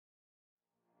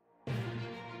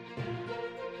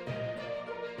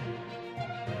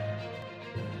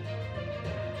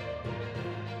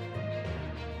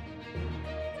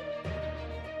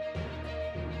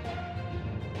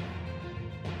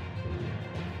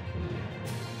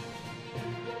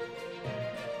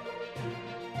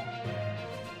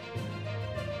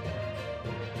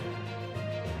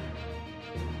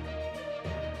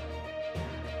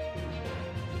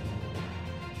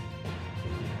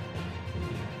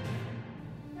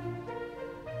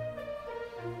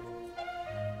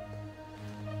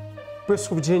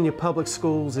Bristol, Virginia Public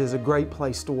Schools is a great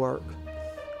place to work.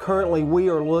 Currently, we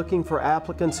are looking for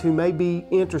applicants who may be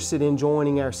interested in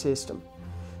joining our system.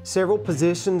 Several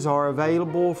positions are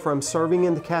available, from serving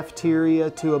in the cafeteria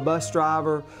to a bus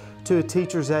driver to a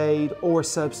teacher's aide or a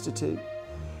substitute.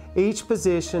 Each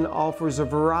position offers a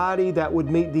variety that would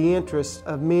meet the interests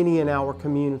of many in our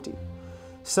community.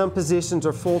 Some positions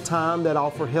are full-time that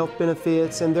offer health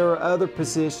benefits, and there are other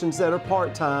positions that are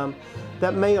part-time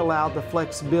that may allow the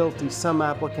flexibility some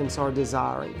applicants are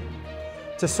desiring.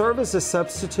 To serve as a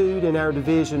substitute in our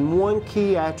division, one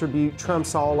key attribute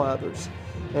trumps all others,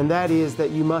 and that is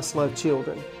that you must love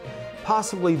children.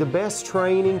 Possibly the best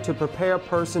training to prepare a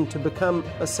person to become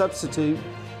a substitute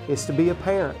is to be a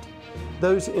parent.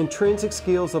 Those intrinsic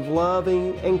skills of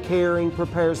loving and caring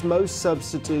prepares most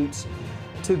substitutes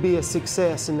to be a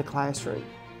success in the classroom.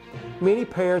 Many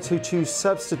parents who choose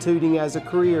substituting as a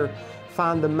career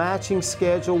find the matching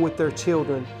schedule with their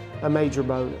children a major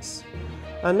bonus.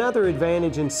 Another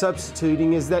advantage in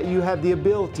substituting is that you have the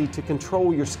ability to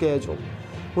control your schedule.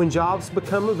 When jobs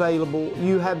become available,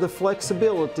 you have the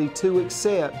flexibility to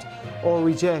accept or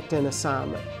reject an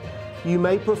assignment. You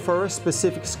may prefer a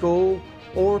specific school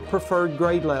or preferred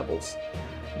grade levels.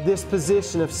 This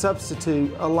position of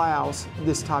substitute allows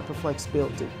this type of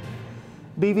flexibility.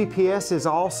 BVPS is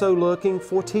also looking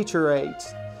for teacher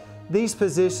aides. These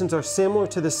positions are similar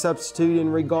to the substitute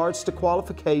in regards to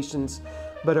qualifications,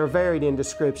 but are varied in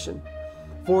description.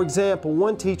 For example,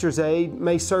 one teacher's aide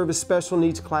may serve a special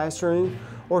needs classroom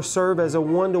or serve as a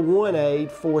one-to-one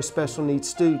aide for a special needs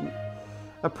student.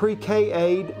 A pre-K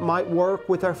aide might work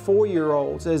with our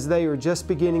 4-year-olds as they are just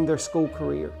beginning their school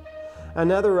career.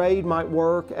 Another aide might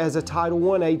work as a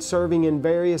Title I aide serving in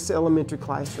various elementary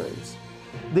classrooms.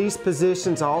 These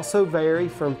positions also vary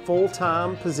from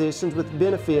full-time positions with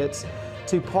benefits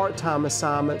to part-time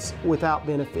assignments without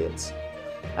benefits.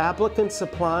 Applicants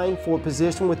applying for a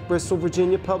position with Bristol,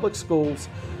 Virginia Public Schools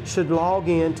should log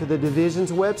in to the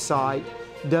division's website,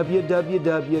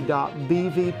 www.bvps.org.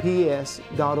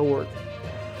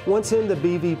 Once in the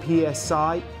BVPS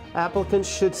site, applicants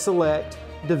should select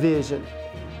Division.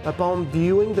 Upon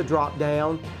viewing the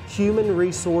drop-down, Human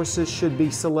Resources should be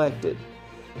selected.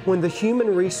 When the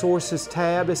Human Resources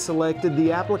tab is selected,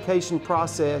 the application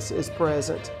process is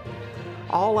present.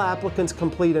 All applicants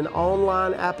complete an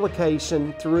online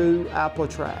application through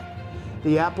AppleTrack.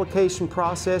 The application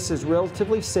process is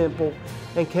relatively simple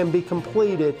and can be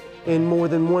completed in more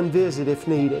than one visit if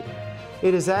needed.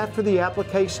 It is after the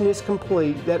application is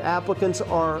complete that applicants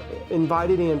are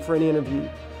invited in for an interview.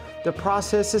 The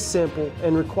process is simple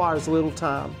and requires little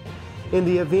time. In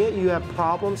the event you have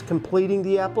problems completing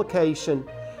the application,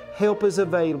 help is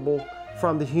available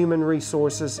from the Human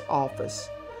Resources Office.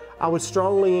 I would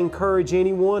strongly encourage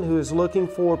anyone who is looking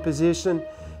for a position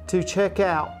to check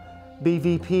out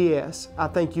BVPS. I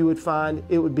think you would find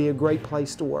it would be a great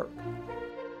place to work.